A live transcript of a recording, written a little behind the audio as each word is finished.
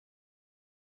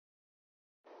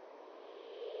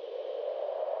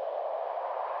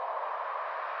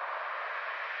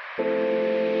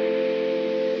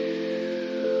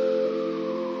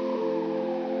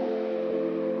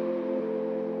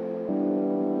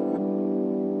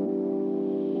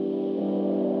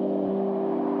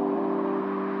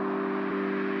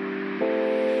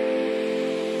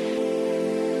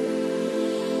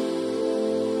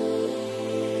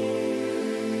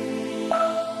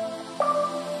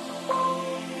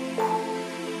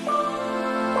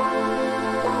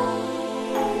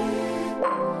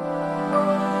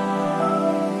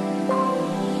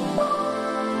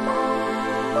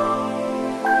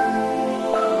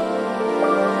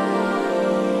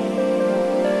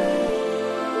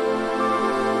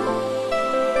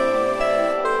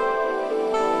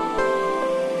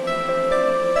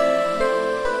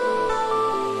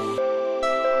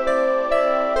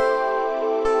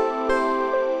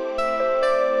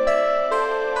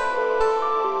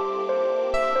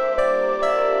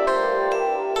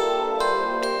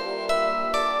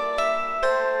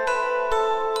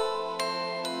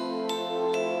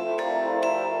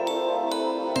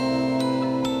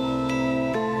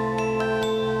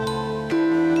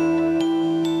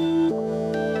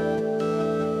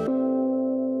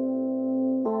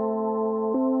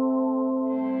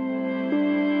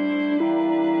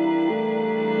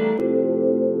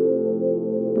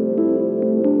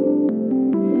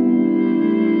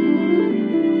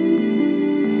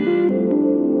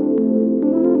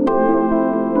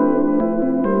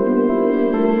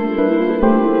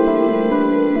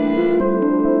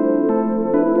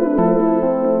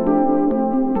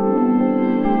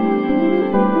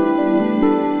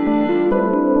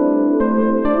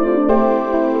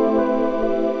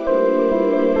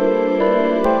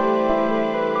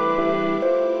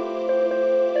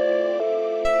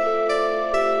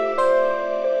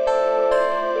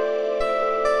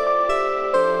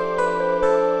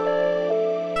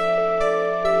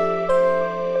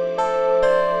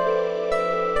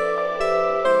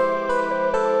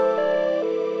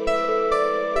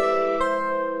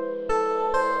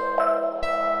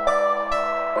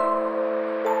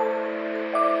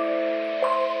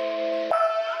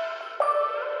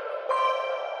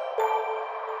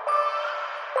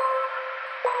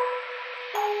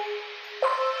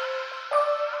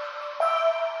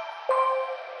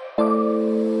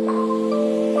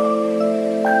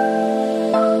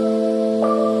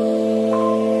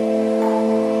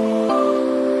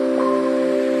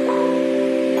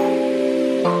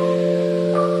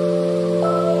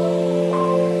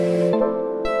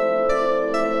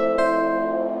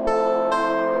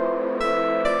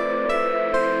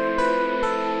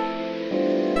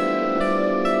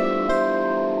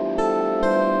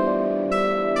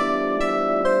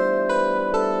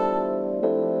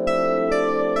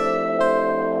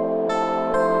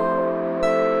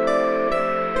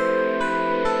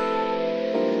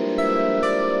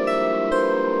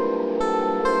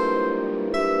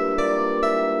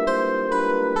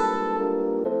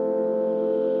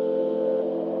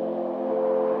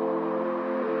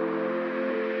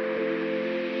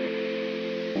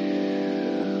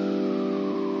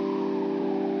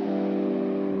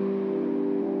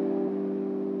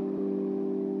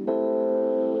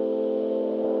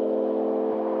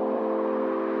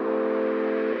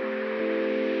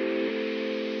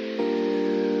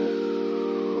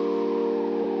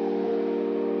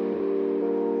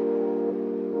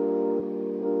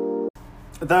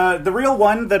The real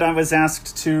one that I was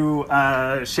asked to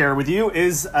share with you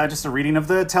is just a reading of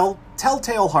the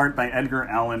Telltale Heart by Edgar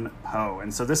Allan Poe,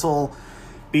 and so this will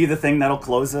be the thing that'll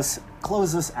close us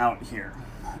out here.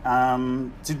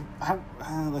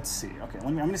 Let's see. Okay,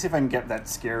 I'm gonna see if I can get that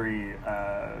scary,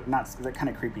 not that kind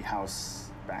of creepy house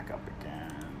back up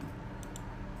again,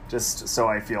 just so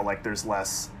I feel like there's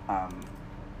less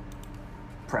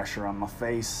pressure on my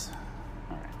face.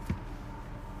 All right.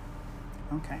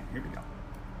 Okay, here we go.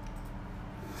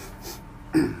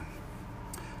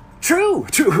 True,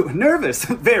 nervous,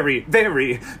 very,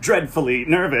 very dreadfully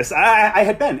nervous. I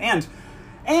had been, and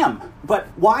am, but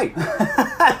why?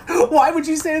 Why would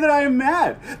you say that I am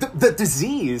mad? The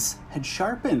disease had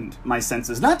sharpened my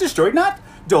senses, not destroyed, not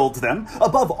dulled them.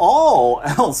 Above all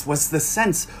else was the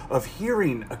sense of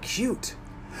hearing acute.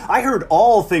 I heard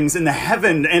all things in the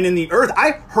heaven and in the earth.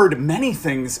 I heard many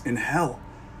things in hell.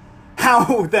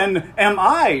 How then am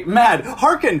I mad?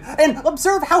 Hearken and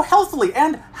observe how healthily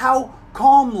and how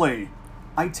calmly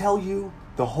I tell you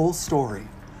the whole story.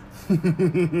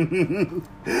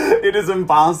 It is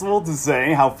impossible to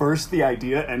say how first the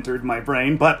idea entered my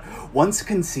brain, but once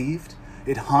conceived,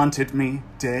 It haunted me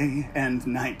day and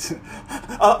night.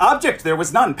 Object there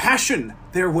was none. Passion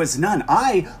there was none.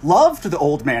 I loved the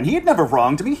old man. He had never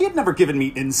wronged me. He had never given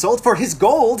me insult. For his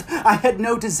gold, I had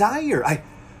no desire. I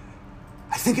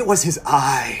think it was his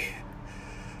eye.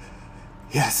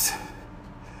 Yes.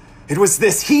 It was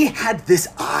this. He had this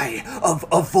eye of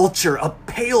a vulture, a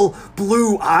pale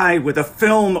blue eye with a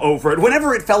film over it.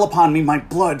 Whenever it fell upon me, my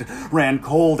blood ran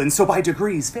cold. And so by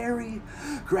degrees, very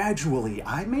gradually,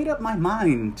 I made up my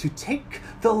mind to take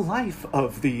the life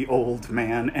of the old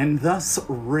man and thus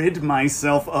rid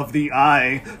myself of the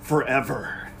eye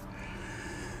forever.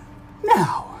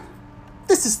 Now,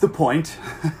 this is the point.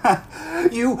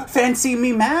 You fancy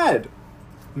me mad.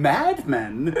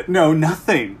 Madmen know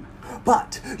nothing.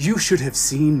 But you should have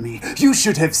seen me. You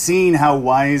should have seen how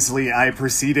wisely I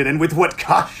proceeded, and with what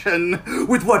caution,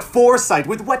 with what foresight,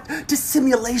 with what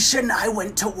dissimulation I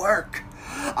went to work.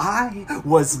 I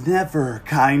was never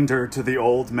kinder to the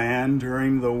old man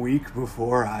during the week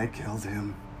before I killed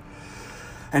him.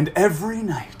 And every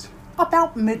night,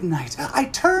 about midnight, I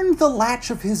turned the latch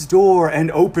of his door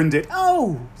and opened it,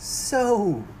 oh,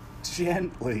 so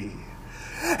gently.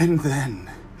 And then,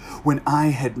 when I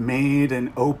had made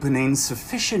an opening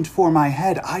sufficient for my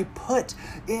head, I put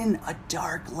in a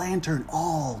dark lantern,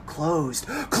 all closed,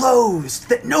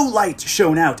 that no light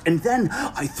shone out, and then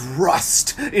I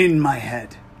thrust in my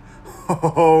head.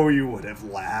 Oh, you would have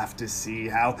laughed to see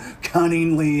how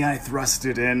cunningly I thrust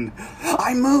it in.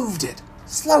 I moved it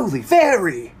slowly,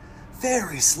 very,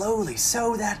 very slowly,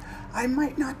 so that I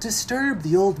might not disturb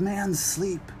the old man's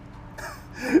sleep.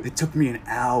 It took me an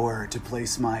hour to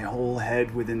place my whole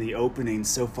head within the opening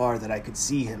so far that I could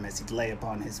see him as he lay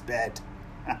upon his bed.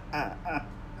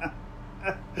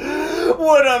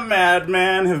 Would a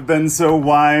madman have been so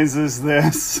wise as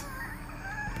this?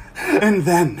 And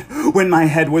then, when my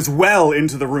head was well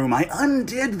into the room, I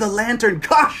undid the lantern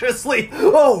cautiously,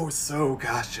 oh, so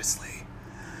cautiously,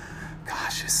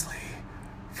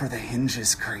 for the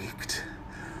hinges creaked.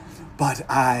 But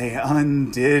I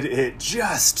undid it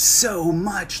just so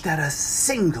much that a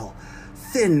single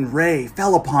thin ray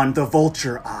fell upon the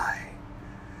vulture eye.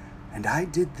 And I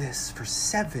did this for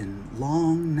 7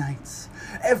 long nights,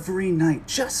 every night,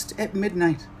 just at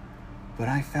midnight. But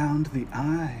I found the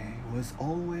eye was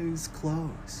always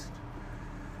closed.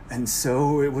 And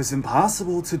so it was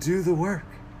impossible to do the work,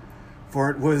 for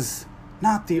it was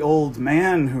not the old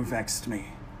man who vexed me,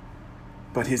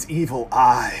 but his evil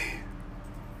eye.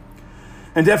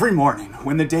 And every morning,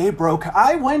 when the day broke,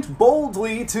 I went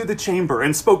boldly to the chamber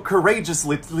and spoke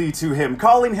courageously to him,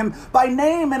 calling him by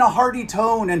name in a hearty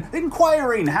tone and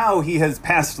inquiring how he has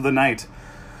passed the night.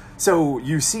 So,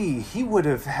 you see, he would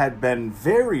have had been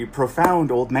very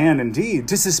profound old man indeed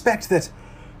to suspect that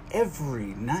every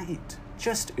night,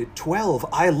 just at 12,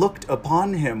 I looked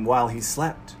upon him while he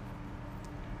slept.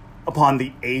 Upon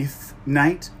the 8th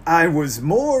night, I was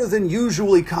more than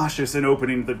usually cautious in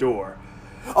opening the door.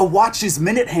 A watch's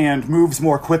minute hand moves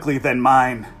more quickly than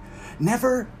mine.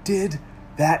 Never did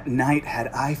that night had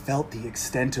I felt the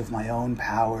extent of my own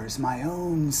powers, my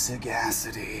own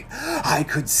sagacity. I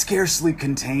could scarcely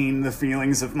contain the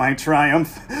feelings of my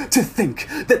triumph. To think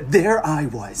that there I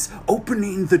was,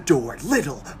 opening the door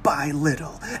little by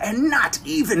little, and not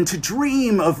even to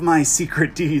dream of my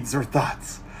secret deeds or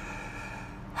thoughts.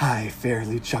 I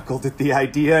fairly chuckled at the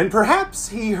idea, and perhaps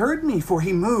he heard me, for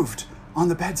he moved on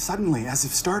the bed suddenly, as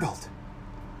if startled.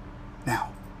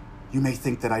 Now, you may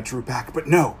think that I drew back, but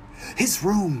no. His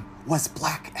room was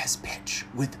black as pitch,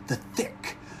 with the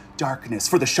thick darkness,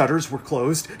 for the shutters were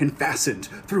closed and fastened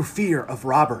through fear of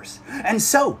robbers. And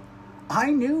so,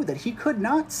 I knew that he could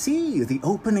not see the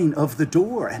opening of the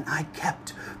door, and I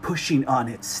kept pushing on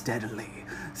it steadily.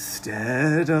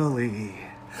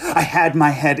 I had my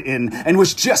head in and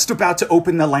was just about to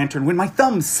open the lantern when my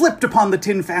thumb slipped upon the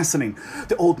tin fastening.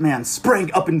 The old man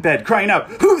sprang up in bed, crying out,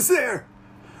 "Who's there?"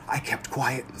 I kept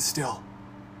quiet and still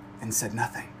and said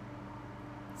nothing.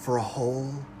 For a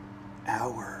whole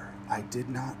hour, I did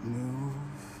not move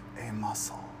a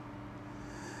muscle.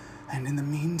 And in the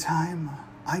meantime,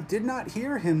 I did not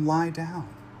hear him lie down.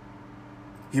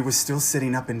 He was still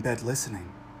sitting up in bed listening,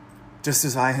 just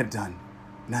as I had done,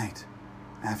 night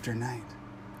after night,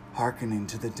 hearkening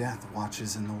to the death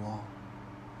watches in the wall.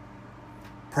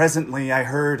 Presently, I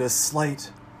heard a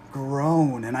slight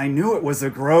groan, and I knew it was a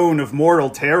groan of mortal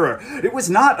terror. It was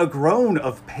not a groan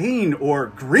of pain or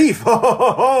grief.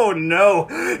 Oh, no.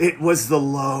 It was the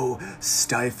low,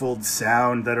 stifled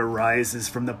sound that arises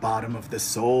from the bottom of the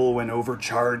soul when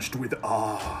overcharged with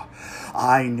awe.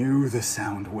 I knew the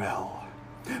sound well.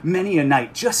 Many a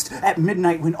night, just at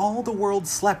midnight when all the world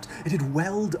slept, it had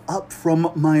welled up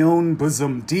from my own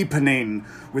bosom, deepening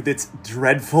with its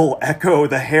dreadful echo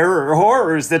the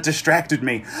horrors that distracted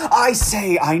me. I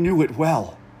say I knew it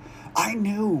well. I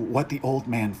knew what the old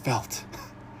man felt,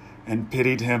 and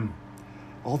pitied him,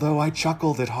 although I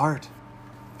chuckled at heart.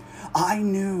 I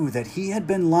knew that he had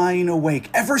been lying awake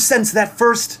ever since that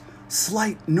first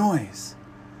slight noise,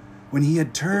 when he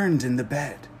had turned in the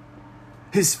bed.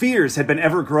 His fears had been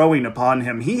ever growing upon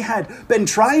him. He had been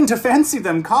trying to fancy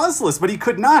them causeless, but he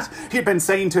could not. He had been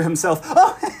saying to himself,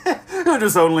 "Oh, it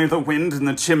is only the wind in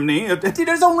the chimney. It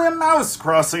is only a mouse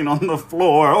crossing on the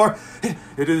floor. Or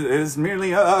it is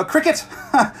merely a cricket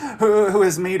who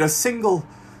has made a single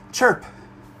chirp."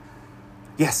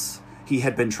 Yes, he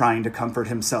had been trying to comfort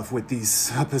himself with these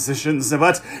suppositions,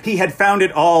 but he had found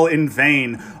it all in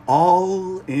vain.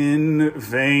 All in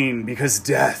vain, because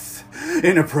death,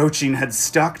 in approaching, had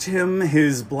stalked him,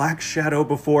 his black shadow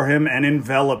before him, and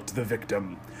enveloped the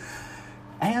victim.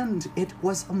 And it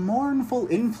was a mournful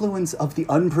influence of the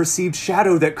unperceived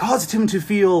shadow that caused him to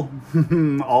feel,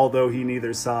 although he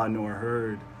neither saw nor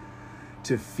heard,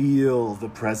 to feel the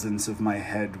presence of my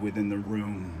head within the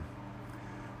room.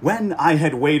 When I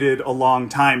had waited a long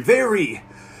time, very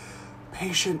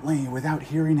patiently, without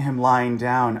hearing him lying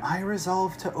down, I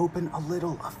resolved to open a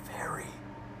very,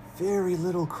 very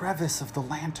little crevice of the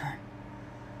lantern.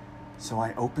 So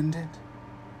I opened it.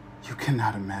 You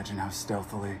cannot imagine how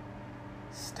stealthily,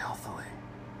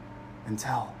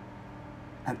 until,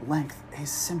 at length, a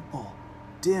simple,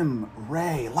 dim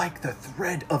ray, like the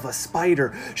thread of a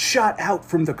spider, shot out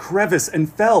from the crevice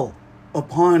and fell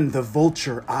upon the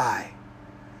vulture eye.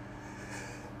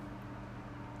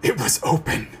 It was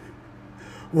open.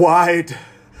 Wide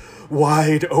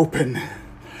open.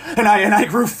 And I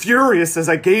grew furious as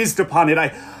I gazed upon it.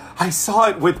 I saw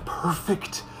it with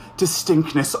perfect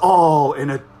distinctness, all in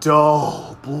a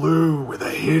dull blue with a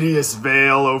hideous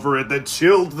veil over it that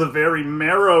chilled the very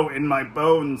marrow in my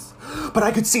bones. But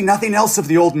I could see nothing else of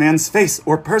the old man's face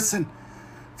or person,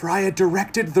 for I had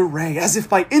directed the ray, as if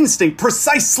by instinct,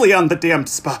 precisely on the damned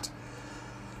spot.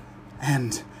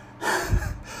 And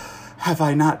have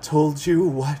I not told you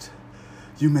what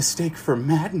you mistake for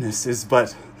madness is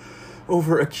but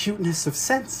over-acuteness of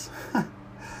sense?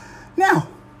 Now,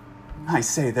 I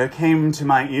say, there came to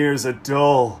my ears a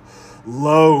dull,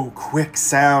 low, quick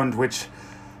sound, which,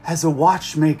 as a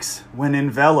watch makes when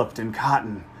enveloped in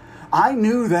cotton. I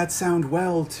knew that sound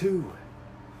well, too.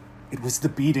 It was the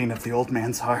beating of the old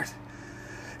man's heart.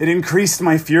 It increased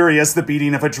my fury as the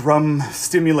beating of a drum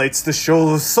stimulates the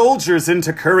soldiers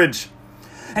into courage.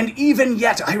 And even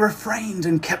yet I refrained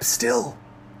and kept still.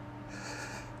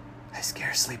 I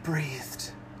scarcely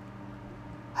breathed.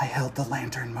 I held the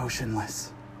lantern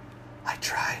motionless. I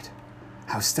tried,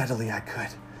 how steadily I could,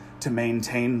 to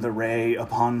maintain the ray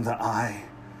upon the eye.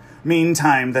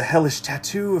 Meantime, the hellish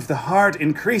tattoo of the heart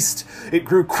increased. It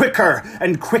grew quicker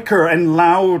and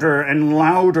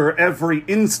louder every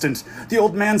instant. The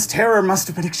old man's terror must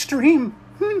have been extreme.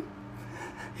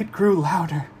 It grew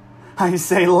louder. I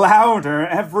say louder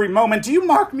every moment. Do you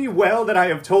mark me well that I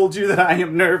have told you that I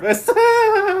am nervous?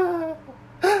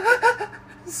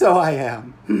 So I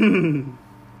am.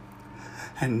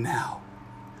 And now,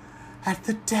 at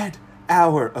the dead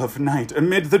hour of night,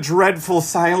 amid the dreadful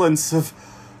silence of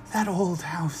that old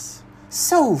house,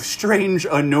 so strange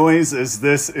a noise as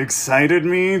this excited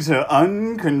me to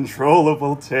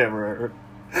uncontrollable terror.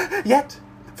 Yet,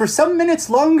 for some minutes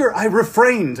longer, I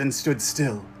refrained and stood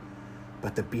still.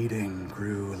 But the beating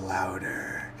grew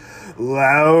louder.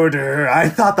 I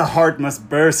thought the heart must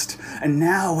burst, and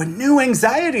now a new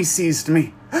anxiety seized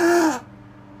me.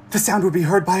 The sound would be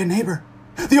heard by a neighbor.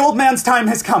 The old man's time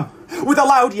has come. With a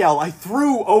loud yell, I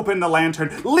threw open the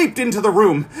lantern, leaped into the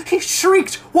room. He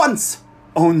shrieked once,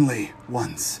 only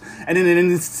once, and in an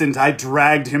instant I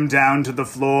dragged him down to the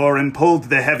floor and pulled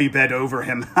the heavy bed over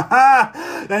him.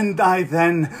 And I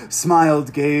then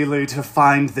smiled gaily to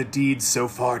find the deed so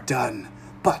far done.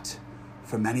 But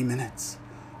for many minutes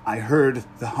I heard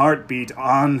the heartbeat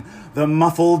on the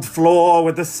muffled floor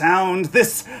with the sound.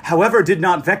 This, however, did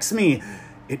not vex me.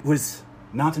 It was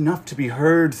not enough to be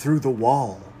heard through the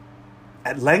wall.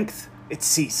 At length it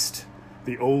ceased.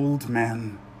 The old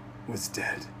man was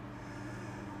dead.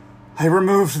 I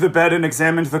removed the bed and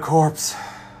examined the corpse.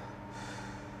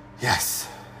 Yes,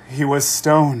 he was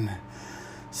stone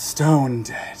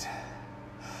dead.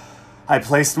 I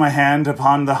placed my hand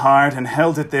upon the heart and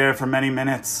held it there for many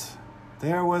minutes.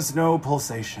 There was no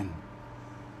pulsation.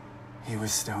 He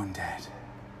was stone dead.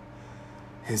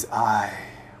 His eye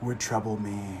would trouble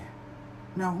me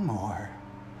no more.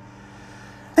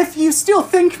 If you still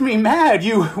think me mad,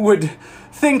 you would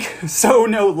think so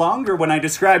no longer when I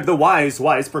described the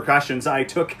wise precautions I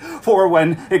took for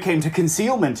when it came to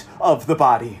concealment of the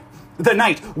body. The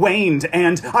night waned,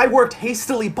 and I worked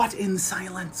hastily, but in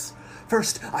silence.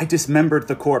 First, I dismembered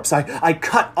the corpse. I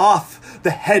cut off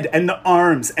the head and the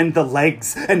arms and the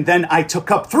legs, and then I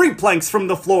took up 3 planks from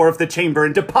the floor of the chamber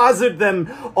and deposited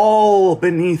them all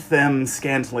beneath them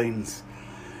scantlings.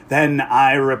 Then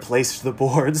I replaced the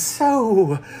boards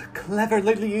so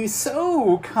cleverly,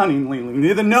 so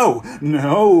cunningly, that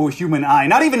no human eye,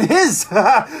 not even his,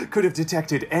 could have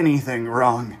detected anything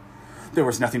wrong. There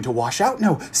was nothing to wash out,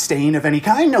 no stain of any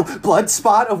kind, no blood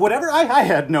spot of whatever. I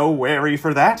had no wary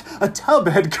for that. A tub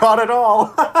had caught it all.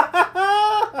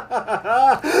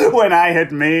 When I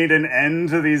had made an end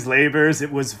to these labors,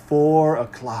 it was 4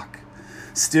 o'clock.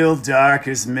 Still dark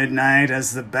as midnight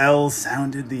as the bell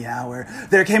sounded the hour.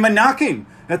 There came a knocking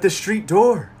at the street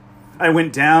door. I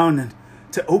went down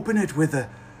to open it with a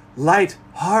light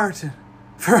heart.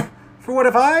 For what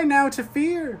have I now to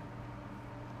fear?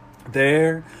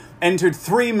 There entered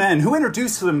 3 men who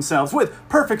introduced themselves with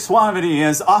perfect suavity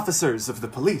as officers of the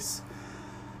police.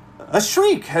 A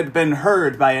shriek had been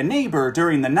heard by a neighbor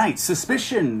during the night.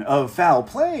 Suspicion of foul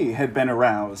play had been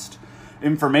aroused.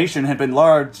 Information had been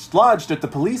lodged at the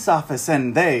police office,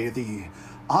 and they, the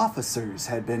officers,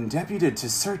 had been deputed to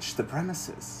search the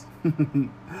premises.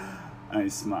 I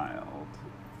smiled.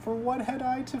 For what had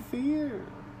I to fear?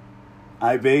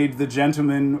 I bade the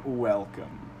gentleman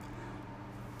welcome.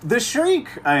 The shriek,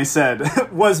 I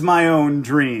said, was my own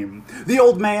dream. The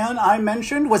old man I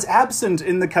mentioned was absent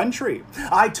in the country.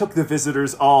 I took the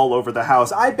visitors all over the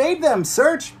house. I bade them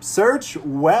search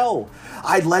well.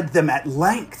 I led them at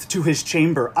length to his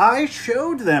chamber. I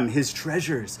showed them his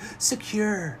treasures,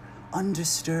 secure,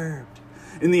 undisturbed.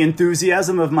 In the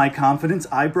enthusiasm of my confidence,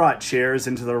 I brought chairs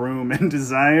into the room and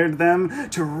desired them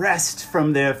to rest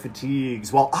from their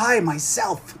fatigues, while I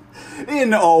myself,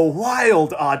 in a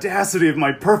wild audacity of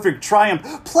my perfect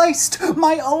triumph, placed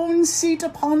my own seat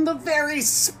upon the very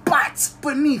spot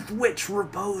beneath which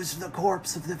reposed the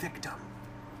corpse of the victim.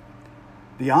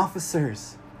 The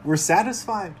officers were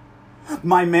satisfied.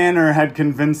 My manner had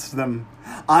convinced them.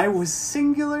 I was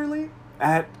singularly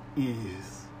at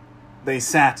ease. They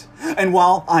sat, and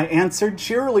while I answered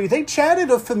cheerily, they chatted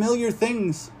of familiar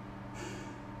things.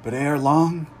 But ere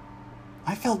long,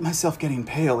 I felt myself getting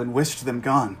pale and wished them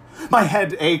gone. My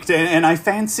head ached, and I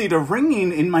fancied a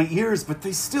ringing in my ears, but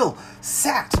they still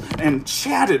sat and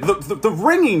chatted. The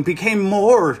ringing became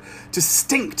more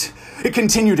distinct. It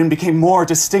continued and became more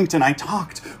distinct, and I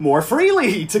talked more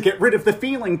freely to get rid of the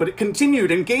feeling, but it continued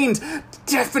and gained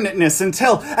definiteness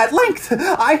until, at length,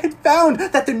 I had found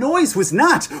that the noise was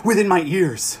not within my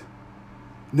ears.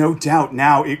 No doubt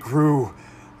now it grew.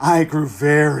 I grew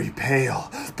very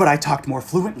pale, but I talked more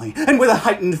fluently and with a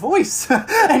heightened voice.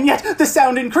 And yet the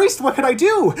sound increased. What could I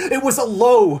do? It was a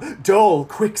low, dull,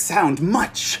 quick sound,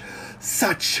 much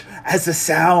such as the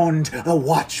sound a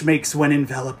watch makes when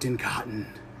enveloped in cotton.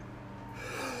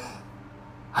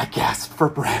 I gasped for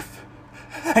breath,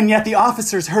 and yet the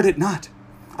officers heard it not.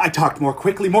 I talked more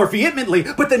quickly, more vehemently,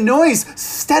 but the noise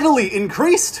steadily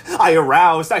increased. I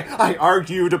aroused, I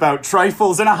argued about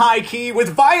trifles in a high key with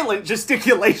violent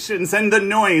gesticulations, and the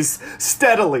noise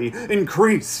steadily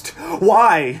increased.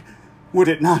 Why would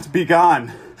it not be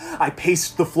gone? I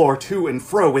paced the floor to and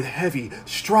fro with heavy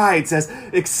strides, as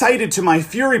excited to my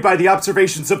fury by the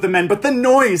observations of the men, but the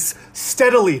noise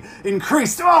steadily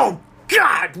increased. Oh,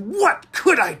 God, what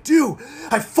could I do?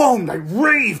 I foamed, I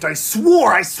raved, I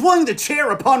swore, I swung the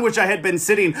chair upon which I had been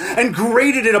sitting and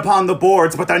grated it upon the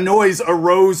boards, but the noise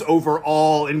arose over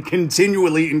all and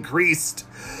continually increased.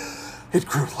 It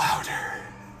grew louder,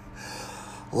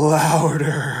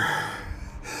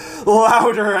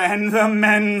 and the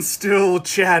men still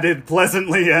chatted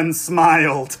pleasantly and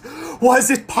smiled.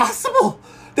 Was it possible?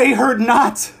 They heard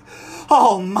not.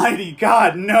 Almighty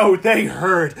God, no, they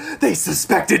heard, they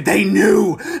suspected, they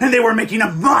knew, and they were making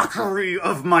a mockery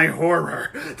of my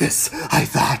horror. This I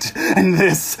thought, and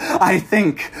this I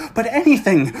think, but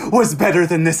anything was better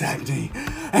than this agony.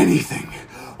 Anything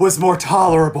was more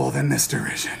tolerable than this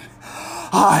derision.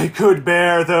 I could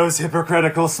bear those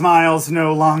hypocritical smiles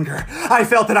no longer. I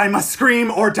felt that I must scream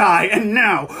or die, and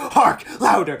now, hark,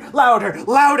 louder, louder,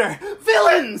 louder!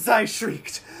 Villains, I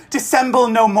shrieked. Dissemble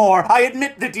no more. I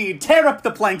admit the deed. Tear up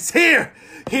the planks. Here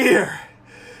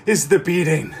is the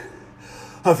beating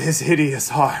of his hideous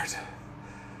heart.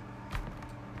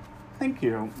 Thank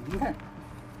you. Okay.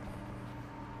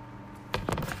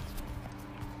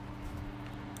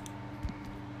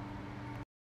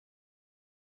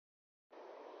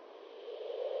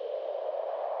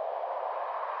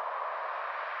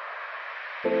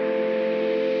 you.